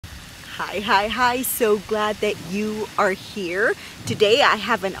Hi. So glad that you are here. Today I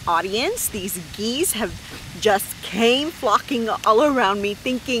have an audience. These geese have just came flocking all around me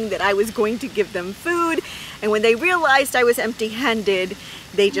thinking that I was going to give them food. And when they realized I was empty-handed,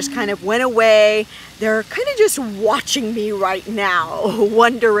 they just kind of went away. They're kind of just watching me right now,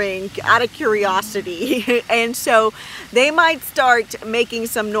 wondering out of curiosity. And so they might start making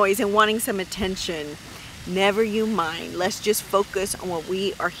some noise and wanting some attention. Never you mind. Let's just focus on what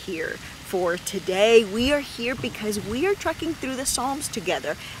we are here for today. We are here because we are trekking through the Psalms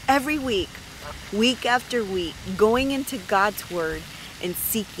together every week after week, going into God's Word and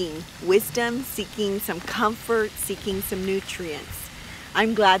seeking wisdom, seeking some comfort, seeking some nutrients.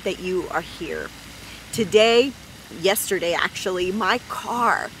 I'm glad that you are here. Yesterday actually, my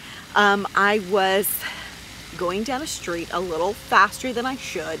car, I was going down a street a little faster than I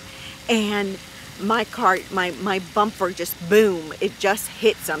should, and my car, my bumper just boom, it just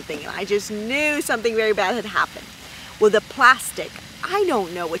hit something, and I just knew something very bad had happened. Well, the plastic, I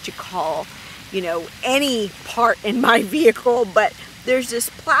don't know what you call, any part in my vehicle, but there's this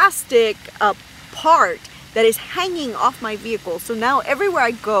plastic part that is hanging off my vehicle. So now everywhere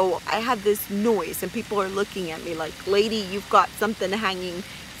I go, I have this noise and people are looking at me like, lady, you've got something hanging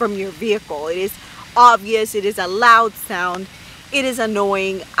from your vehicle. It is obvious, it is a loud sound. It is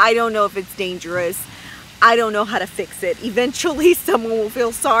annoying. I don't know if it's dangerous. I don't know how to fix it. Eventually someone will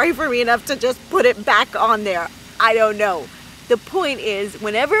feel sorry for me enough to just put it back on there. I don't know. The point is,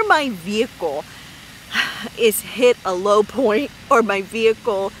 whenever my vehicle is hit a low point, or my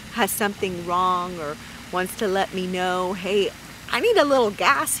vehicle has something wrong or wants to let me know, hey, I need a little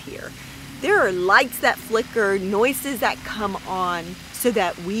gas here, there are lights that flicker, noises that come on so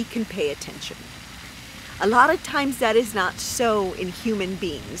that we can pay attention. A lot of times that is not so in human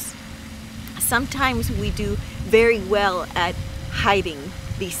beings. Sometimes we do very well at hiding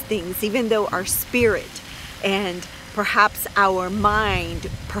these things, even though our spirit and perhaps our mind,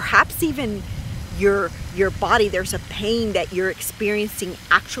 perhaps even your body, there's a pain that you're experiencing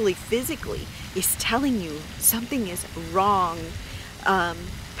actually physically, is telling you something is wrong.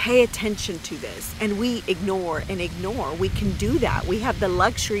 Pay attention to this, and we ignore. We can do that. We have the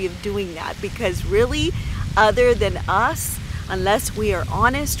luxury of doing that because really, other than us, unless we are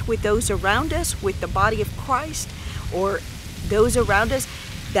honest with those around us, with the body of Christ, or those around us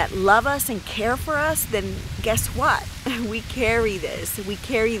that love us and care for us, then guess what? We carry this,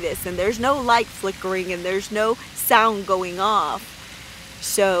 and there's no light flickering and there's no sound going off.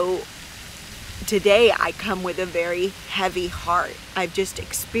 So today I come with a very heavy heart. I've just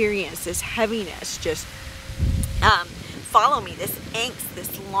experienced this heaviness, just follow me, this angst,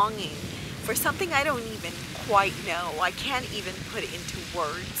 this longing for something I don't even quite know. I can't even put it into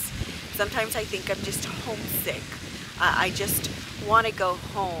words. Sometimes I think I'm just homesick. I just want to go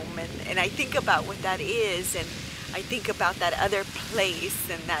home, and I think about what that is, and I think about that other place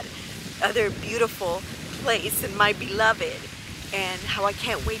and that other beautiful place and my beloved, and how I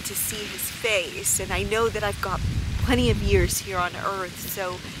can't wait to see his face. And I know that I've got plenty of years here on earth,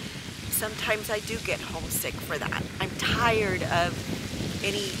 so sometimes I do get homesick for that. I'm tired of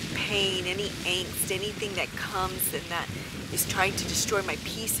any pain, any angst, anything that comes and that is trying to destroy my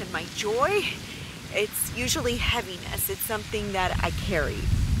peace and my joy. It's usually heaviness. It's something that I carry.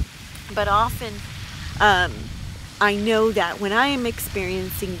 But often, I know that when I am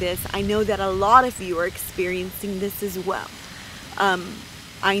experiencing this, I know that a lot of you are experiencing this as well.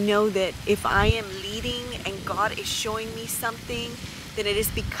 I know that if I am leading and God is showing me something, then it is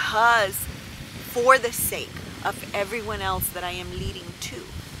because for the sake of everyone else that I am leading to,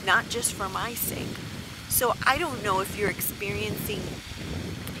 not just for my sake. So I don't know if you're experiencing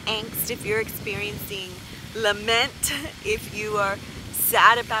angst, if you're experiencing lament, if you are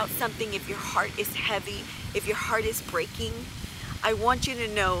sad about something, if your heart is heavy, if your heart is breaking. I want you to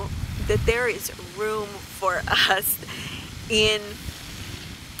know that there is room for us in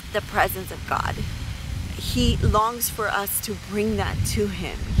the presence of God. He longs for us to bring that to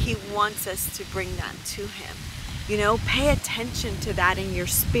Him. He wants us to bring that to Him. Pay attention to that in your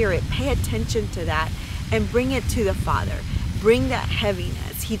spirit. Pay attention to that and bring it to the Father. Bring that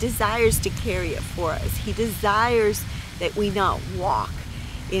heaviness. He desires to carry it for us. He desires that we not walk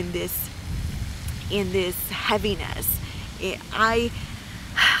in this heaviness.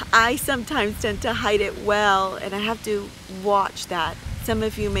 I sometimes tend to hide it well, and I have to watch that. Some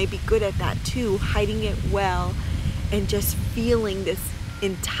of you may be good at that too, hiding it well and just feeling this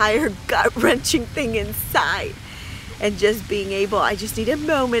entire gut-wrenching thing inside. And just being able, I just need a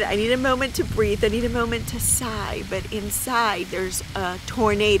moment. I need a moment to breathe. I need a moment to sigh. But inside, there's a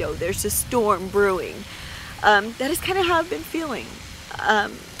tornado. There's a storm brewing. That is kind of how I've been feeling.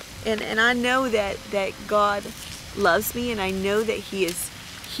 And I know that God loves me, and I know that He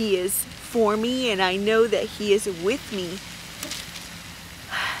is for me, and I know that He is with me.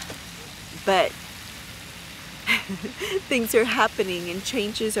 But things are happening and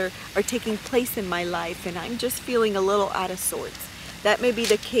changes are taking place in my life, and I'm just feeling a little out of sorts. That may be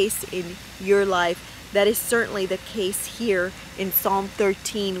the case in your life. That is certainly the case here in Psalm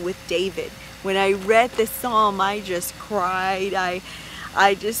 13 with David. When I read this psalm, I just cried.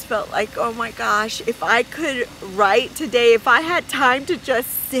 I just felt like, oh my gosh, if I could write today, if I had time to just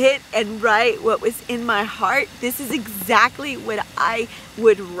sit and write what was in my heart, this is exactly what I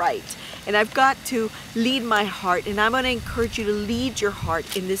would write. And I've got to lead my heart, and I'm going to encourage you to lead your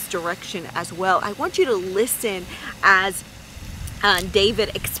heart in this direction as well. I want you to listen as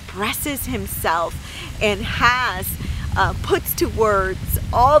David expresses himself and puts to words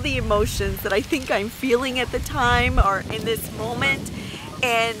all the emotions that I think I'm feeling at the time or in this moment.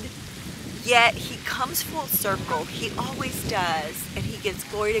 And yet he comes full circle. He always does, and he gives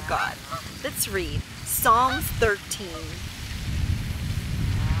glory to God. Let's read Psalms 13.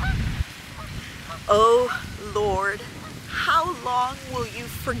 Oh Lord, how long will you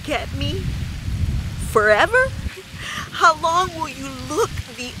forget me? Forever? How long will you look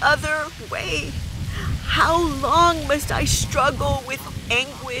the other way? How long must I struggle with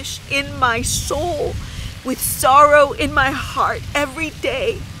anguish in my soul, with sorrow in my heart every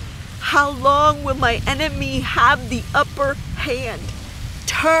day? How long will my enemy have the upper hand?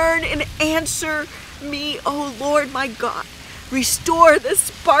 Turn and answer me, O Lord my God. Restore the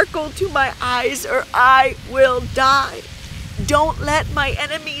sparkle to my eyes, or I will die. Don't let my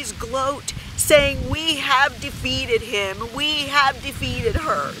enemies gloat, saying, we have defeated him, we have defeated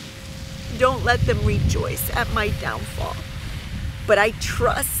her. Don't let them rejoice at my downfall. But I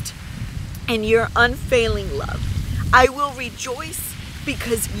trust in your unfailing love. I will rejoice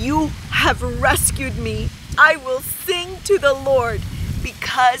because you have rescued me. I will sing to the Lord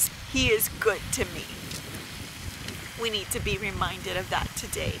because he is good to me. We need to be reminded of that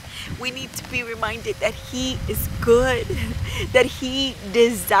today. We need to be reminded that he is good, that he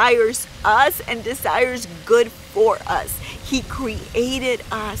desires us and desires good for us. He created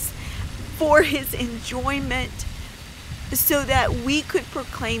us for his enjoyment so that we could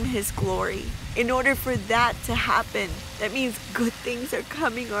proclaim his glory. In order for that to happen, that means good things are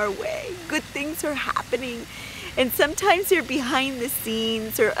coming our way. Good things are happening. And sometimes they're behind the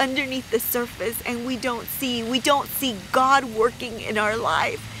scenes or underneath the surface, and we don't see God working in our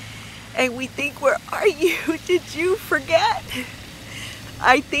life. And we think, where are you? Did you forget?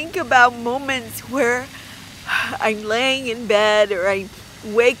 I think about moments where I'm laying in bed or I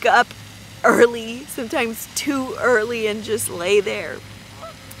wake up early, sometimes too early, and just lay there.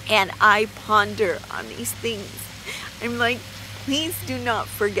 And I ponder on these things. I'm like, please do not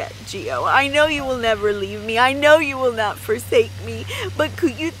forget, Gio. I know you will never leave me. I know you will not forsake me. But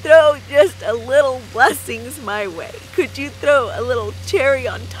could you throw just a little blessings my way? Could you throw a little cherry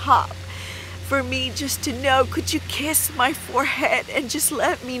on top for me just to know? Could you kiss my forehead and just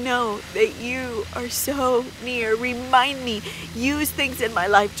let me know that you are so near? Remind me. Use things in my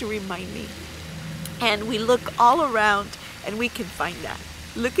life to remind me. And we look all around and we can find that.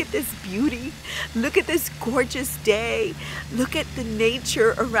 Look at this beauty. Look at this gorgeous day. Look at the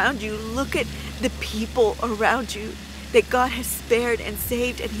nature around you. Look at the people around you that God has spared and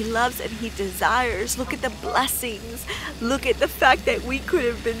saved, and he loves and he desires. Look at the blessings. Look at the fact that we could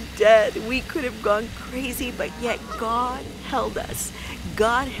have been dead. We could have gone crazy, but yet God held us.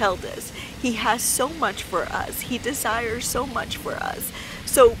 God held us. He has so much for us. He desires so much for us.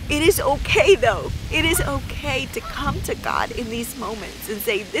 So it is okay, though. It is okay to come to God in these moments and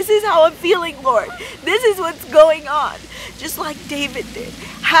say, this is how I'm feeling, Lord. This is what's going on. Just like David did.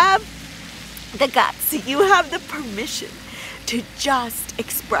 Have the guts. You have the permission to just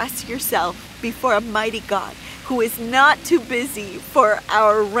express yourself before a mighty God who is not too busy for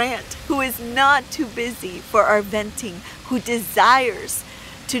our rant, who is not too busy for our venting, who desires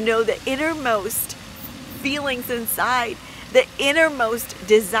to know the innermost feelings inside, the innermost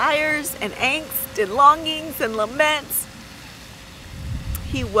desires and angst and longings and laments.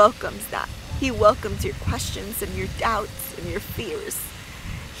 He welcomes that. He welcomes your questions and your doubts and your fears.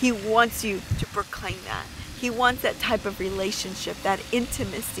 He wants you to proclaim that. He wants that type of relationship, that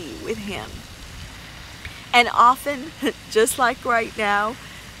intimacy with him. And often, just like right now,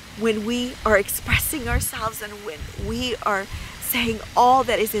 when we are expressing ourselves and when we are saying all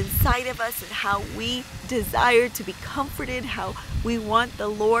that is inside of us and how we desire to be comforted, how we want the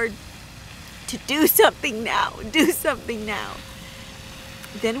Lord to do something now,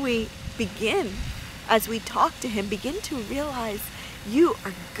 then we begin, as we talk to him, begin to realize You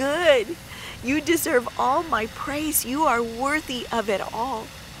are good. You deserve all my praise. You are worthy of it all.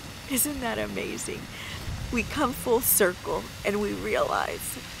 Isn't that amazing? We come full circle and we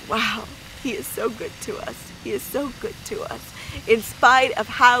realize, wow, He is so good to us. He is so good to us. In spite of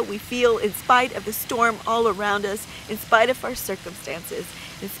how we feel, in spite of the storm all around us, in spite of our circumstances,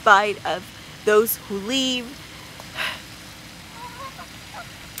 in spite of those who leave,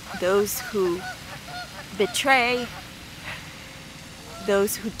 those who betray,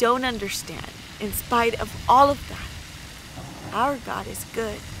 those who don't understand, in spite of all of that, our God is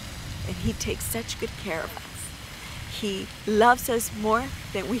good, and He takes such good care of us. He loves us more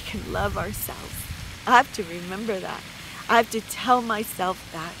than we can love ourselves. I have to remember that. I have to tell myself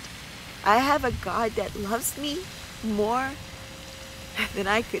that. I have a God that loves me more than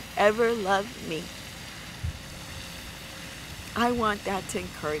I could ever love me. I want that to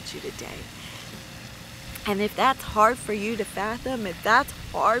encourage you today. And if that's hard for you to fathom, if that's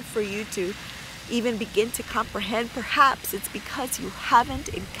hard for you to even begin to comprehend, perhaps it's because you haven't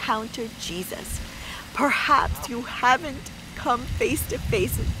encountered Jesus. Perhaps you haven't come face to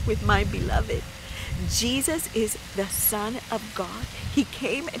face with my beloved. Jesus is the Son of God. He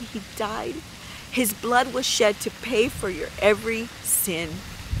came and He died. His blood was shed to pay for your every sin.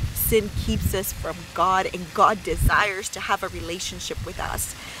 Sin keeps us from God, and God desires to have a relationship with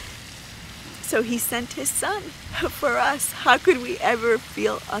us. So He sent His Son for us. How could we ever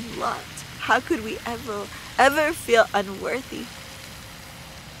feel unloved? How could we ever feel unworthy?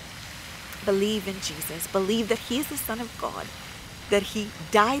 Believe in Jesus. Believe that He is the Son of God, that He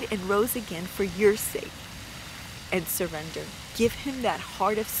died and rose again for your sake, and surrender. Give Him that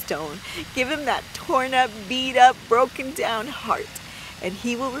heart of stone. Give Him that torn up, beat up, broken down heart, and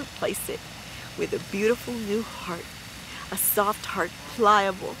He will replace it with a beautiful new heart, a soft heart,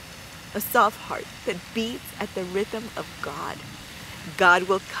 pliable, a soft heart that beats at the rhythm of God. God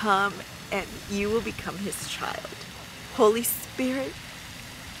will come and you will become His child. Holy Spirit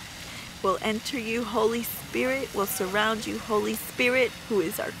will enter you. Holy Spirit will surround you. Holy Spirit, who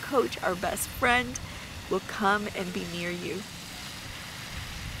is our coach, our best friend, will come and be near you.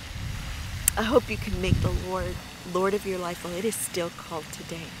 I hope you can make the Lord of your life while it is still called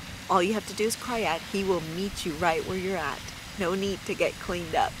today. All you have to do is cry out. He will meet you right where you're at. No need to get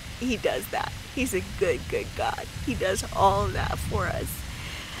cleaned up. He does that. He's a good, good God. He does all of that for us.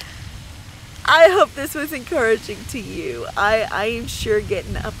 I hope this was encouraging to you. I am sure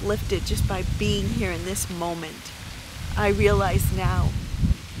getting uplifted just by being here in this moment. I realize now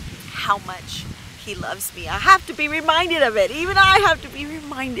how much He loves me. I have to be reminded of it. Even I have to be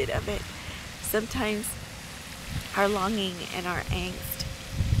reminded of it. Sometimes our longing and our angst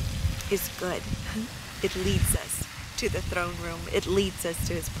is good. It leads us to the throne room. It leads us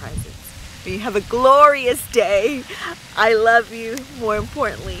to His presence. May you have a glorious day. I love you. More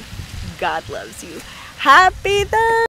importantly, God loves you. Happy Thursday!